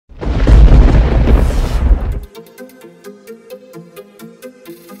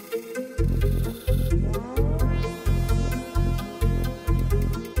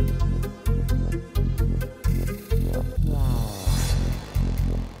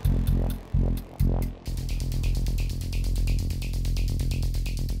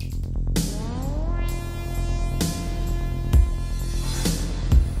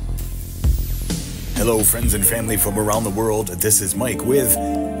Hello friends and family from around the world, this is Mike with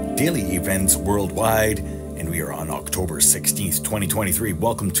Daily Events Worldwide, and we are on October 16th, 2023.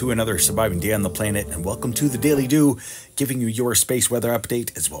 Welcome to another surviving day on the planet, and welcome to the Daily Do, giving you your space weather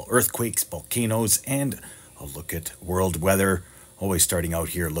update, as well earthquakes, volcanoes, and a look at world weather. Always starting out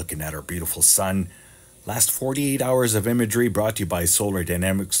here looking at our beautiful sun. Last 48 hours of imagery brought to you by Solar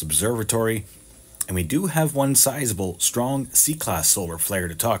Dynamics Observatory. And we do have one sizable, strong C-class solar flare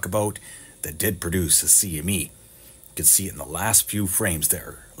to talk about that did produce a CME. You can see it in the last few frames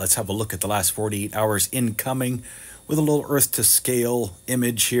there. Let's have a look at the last 48 hours incoming with a little Earth-to-scale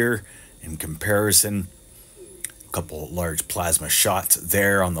image here in comparison. A couple large plasma shots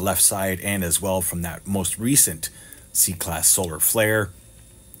there on the left side, and as well from that most recent C-class solar flare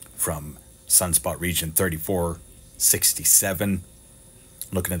from sunspot region 3467.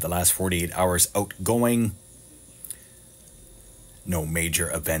 Looking at the last 48 hours outgoing. No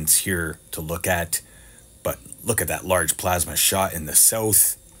major events here to look at, but look at that large plasma shot in the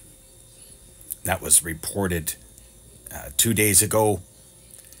south. That was reported 2 days ago,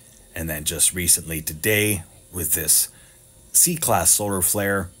 and then just recently today with this C-class solar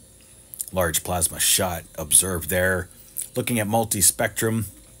flare, large plasma shot observed there. Looking at multi-spectrum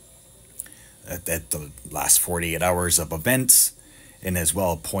at the last 48 hours of events, and as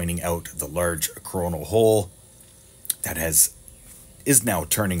well pointing out the large coronal hole that is now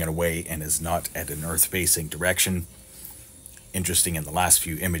turning it away and is not at an Earth-facing direction. Interesting, in the last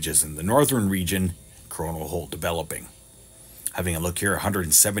few images in the northern region, coronal hole developing. Having a look here,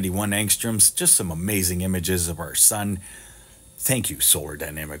 171 angstroms, just some amazing images of our sun. Thank you, Solar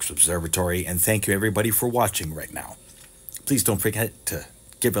Dynamics Observatory, and thank you everybody for watching right now. Please don't forget to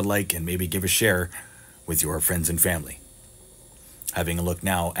give a like and maybe give a share with your friends and family. Having a look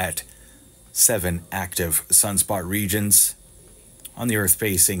now at 7 active sunspot regions on the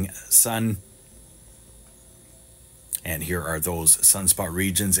Earth-facing sun. And here are those sunspot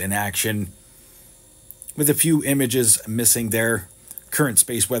regions in action, with a few images missing there. Current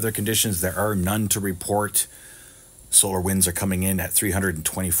space weather conditions, there are none to report. Solar winds are coming in at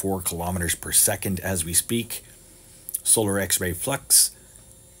 324 kilometers per second as we speak. Solar X-ray flux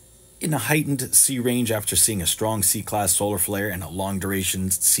in a heightened C range after seeing a strong C-class solar flare and a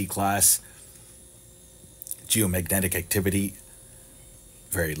long-duration C-class. Geomagnetic activity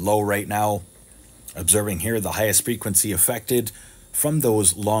very low right now. Observing here the highest frequency affected from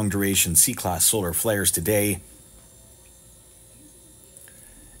those long-duration C-class solar flares today.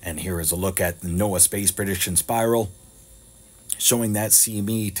 And here is a look at the NOAA Space Prediction Spiral, showing that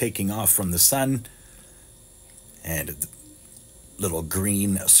CME taking off from the sun. And the little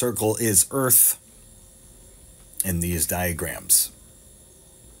green circle is Earth in these diagrams.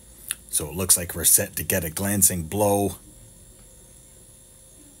 So it looks like we're set to get a glancing blow.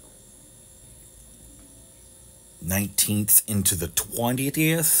 19th into the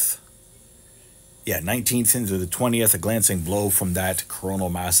 20th. Yeah, 19th into the 20th, a glancing blow from that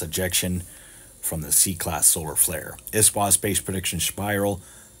coronal mass ejection from the C-class solar flare. ISWA Space Prediction Spiral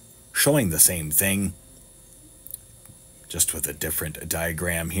showing the same thing, just with a different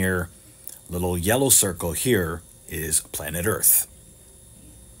diagram here. Little yellow circle here is planet Earth.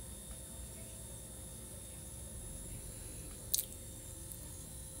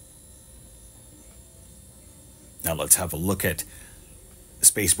 Now let's have a look at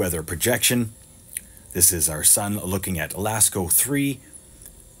space weather projection. This is our sun looking at LASCO 3,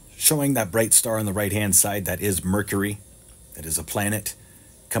 showing that bright star on the right-hand side. That is Mercury. That is a planet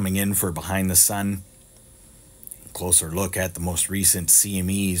coming in for behind the sun. Closer look at the most recent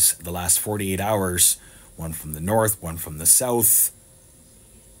CMEs, the last 48 hours. One from the north, one from the south,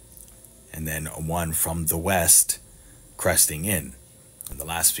 and then one from the west cresting in the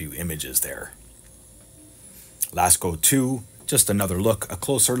last few images there. LASCO 2, just another look, a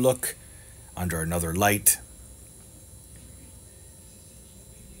closer look under another light.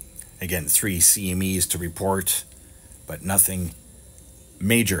 Again, 3 CMEs to report, but nothing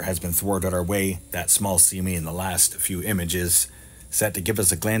major has been thwarted our way. That small CME in the last few images set to give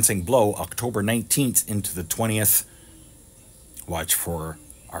us a glancing blow October 19th into the 20th. Watch for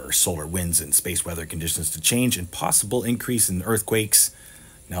our solar winds and space weather conditions to change and possible increase in earthquakes.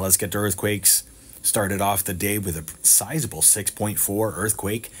 Now let's get to earthquakes. Started off the day with a sizable 6.4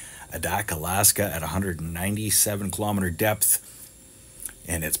 earthquake, Adak, Alaska at 197 kilometer depth.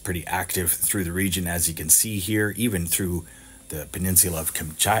 And it's pretty active through the region, as you can see here, even through the peninsula of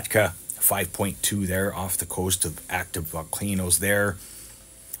Kamchatka. 5.2 there off the coast of active volcanoes there.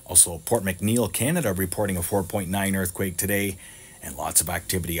 Also, Port McNeill, Canada, reporting a 4.9 earthquake today, and lots of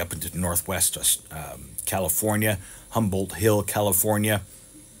activity up into northwest California, Humboldt Hill, California.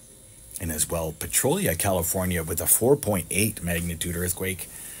 And as well, Petrolia, California, with a 4.8 magnitude earthquake.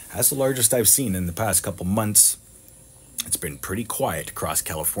 That's the largest I've seen in the past couple months. It's been pretty quiet across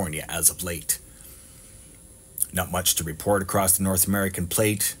California as of late. Not much to report across the North American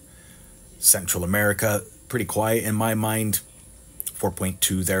plate. Central America, pretty quiet in my mind.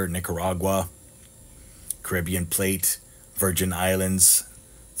 4.2 there, Nicaragua. Caribbean plate, Virgin Islands,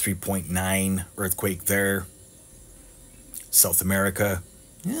 3.9 earthquake there. South America,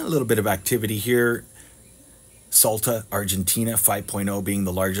 a little bit of activity here. Salta, Argentina, 5.0 being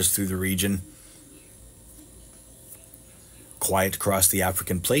the largest through the region. Quiet across the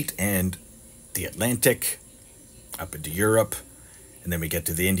African plate and the Atlantic, up into Europe. And then we get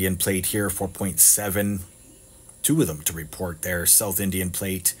to the Indian plate here, 4.7. Two of them to report there, South Indian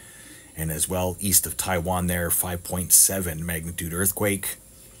plate, and as well east of Taiwan there, 5.7 magnitude earthquake.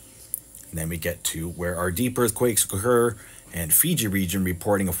 And then we get to where our deep earthquakes occur, and Fiji region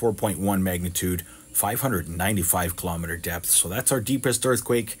reporting a 4.1 magnitude, 595 kilometer depth. So that's our deepest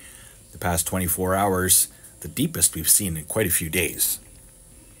earthquake the past 24 hours, the deepest we've seen in quite a few days.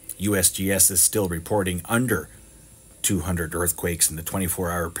 USGS is still reporting under 200 earthquakes in the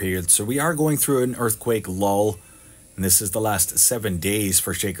 24-hour period. So we are going through an earthquake lull, and this is the last 7 days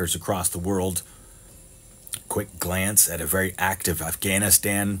for shakers across the world. Quick glance at a very active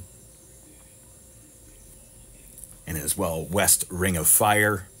Afghanistan, and as well West Ring of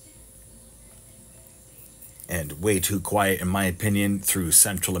Fire, and way too quiet in my opinion through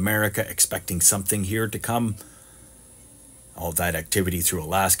Central America, expecting something here to come. All that activity through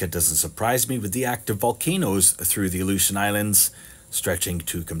Alaska doesn't surprise me, with the active volcanoes through the Aleutian Islands stretching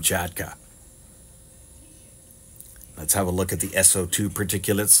to Kamchatka. Let's have a look at the SO2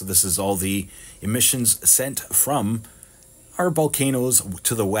 particulates. So this is all the emissions sent from our volcanoes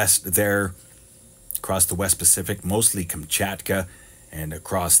to the west there, across the West Pacific, mostly Kamchatka, and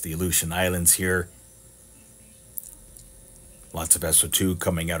across the Aleutian Islands here. Lots of SO2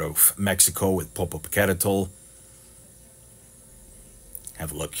 coming out of Mexico with Popocatépetl.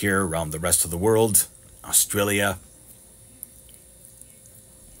 Have a look here around the rest of the world. Australia.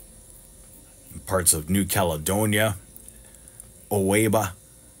 Parts of New Caledonia. Aoba,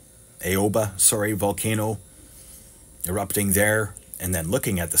 volcano erupting there. And then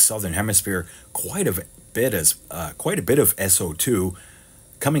looking at the southern hemisphere, quite a bit of SO2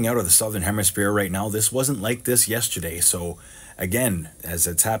 coming out of the southern hemisphere right now. This wasn't like this yesterday. So again, as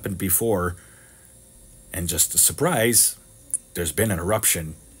it's happened before, and just a surprise, there's been an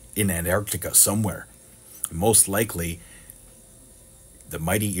eruption in Antarctica somewhere. Most likely the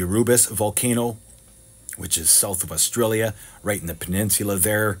mighty Erebus volcano, which is south of Australia, right in the peninsula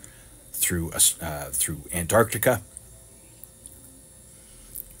there, through Antarctica.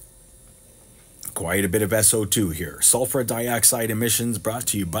 Quite a bit of SO2 here. Sulfur dioxide emissions brought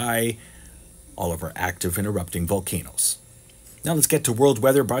to you by all of our active and erupting volcanoes. Now let's get to world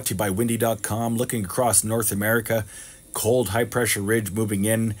weather, brought to you by windy.com. Looking across North America, cold high pressure ridge moving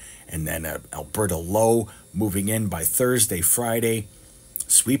in, and then Alberta low moving in by Thursday, Friday,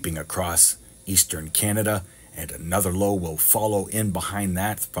 sweeping across eastern Canada, and another low will follow in behind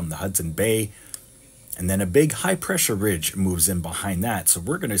that from the Hudson Bay. And then a big high pressure ridge moves in behind that. So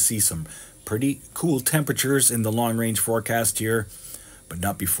we're going to see some pretty cool temperatures in the long range forecast here, but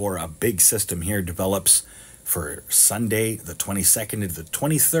not before a big system here develops for Sunday, the 22nd to the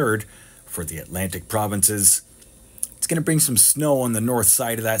 23rd for the Atlantic provinces. It's going to bring some snow on the north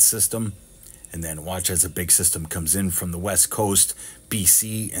side of that system, and then watch as a big system comes in from the west coast,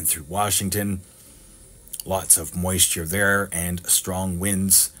 BC, and through Washington. Lots of moisture there and strong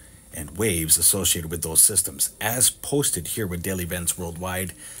winds and waves associated with those systems. As posted here with Daily Events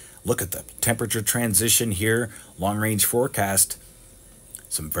Worldwide, look at the temperature transition here, long range forecast.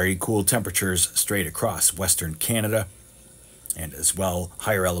 Some very cool temperatures straight across Western Canada, and as well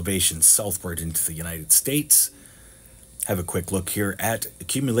higher elevations southward into the United States. Have a quick look here at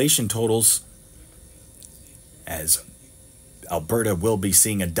accumulation totals, as Alberta will be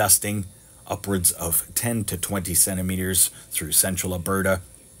seeing a dusting upwards of 10 to 20 centimeters through central Alberta.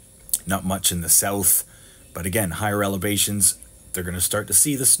 Not much in the south, but again, higher elevations, they're going to start to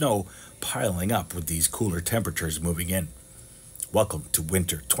see the snow piling up with these cooler temperatures moving in. Welcome to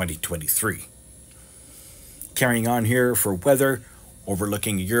winter 2023. Carrying on here for weather,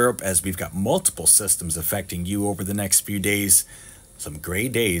 overlooking Europe, as we've got multiple systems affecting you over the next few days. Some gray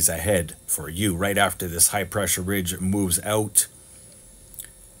days ahead for you right after this high pressure ridge moves out.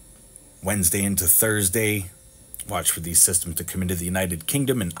 Wednesday into Thursday, watch for these systems to come into the United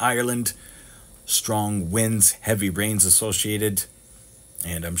Kingdom and Ireland. Strong winds, heavy rains associated,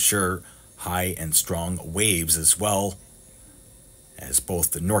 and I'm sure high and strong waves as well, as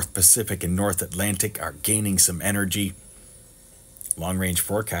both the North Pacific and North Atlantic are gaining some energy. Long-range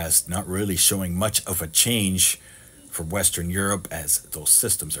forecast not really showing much of a change for Western Europe as those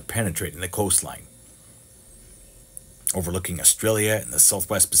systems are penetrating the coastline. Overlooking Australia and the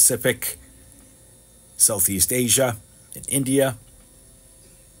Southwest Pacific, Southeast Asia and India.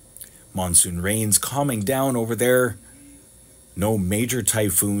 Monsoon rains calming down over there. No major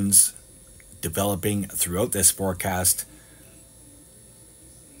typhoons developing throughout this forecast.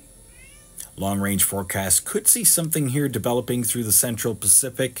 Long-range forecast could see something here developing through the Central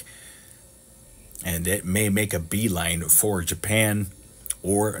Pacific, and it may make a beeline for Japan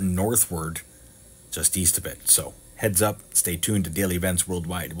or northward just east of it. So heads up, stay tuned to Daily Events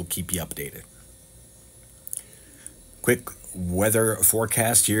Worldwide. We'll keep you updated. Quick weather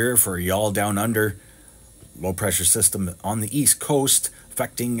forecast here for y'all down under. Low pressure system on the east coast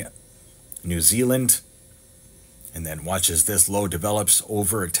affecting New Zealand. And then watch as this low develops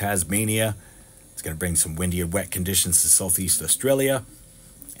over Tasmania. It's going to bring some windy and wet conditions to southeast Australia.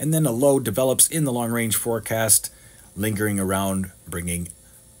 And then a low develops in the long-range forecast, lingering around, bringing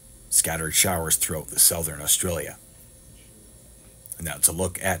scattered showers throughout the southern Australia. And now to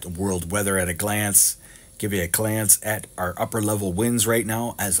look at world weather at a glance. Give you a glance at our upper level winds right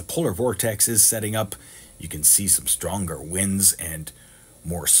now. As the polar vortex is setting up, you can see some stronger winds and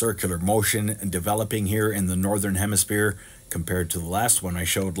more circular motion developing here in the northern hemisphere compared to the last one I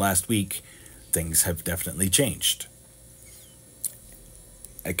showed last week. Things have definitely changed.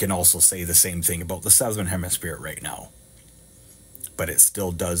 I can also say the same thing about the southern hemisphere right now, but it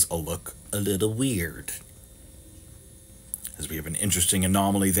still does look a little weird, as we have an interesting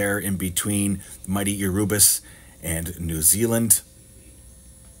anomaly there in between the mighty Erebus and New Zealand.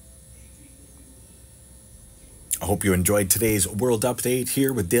 I hope you enjoyed today's world update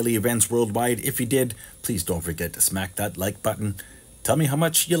here with Daily Events Worldwide. If you did, please don't forget to smack that like button. Tell me how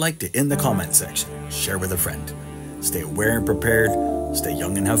much you liked it in the comment section. Share with a friend. Stay aware and prepared, stay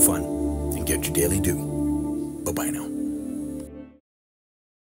young and have fun, and get your daily due. Bye-bye now.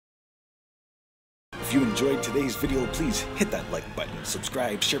 If you enjoyed today's video, please hit that like button,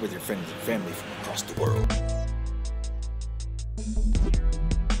 subscribe, share with your friends and family from across the world.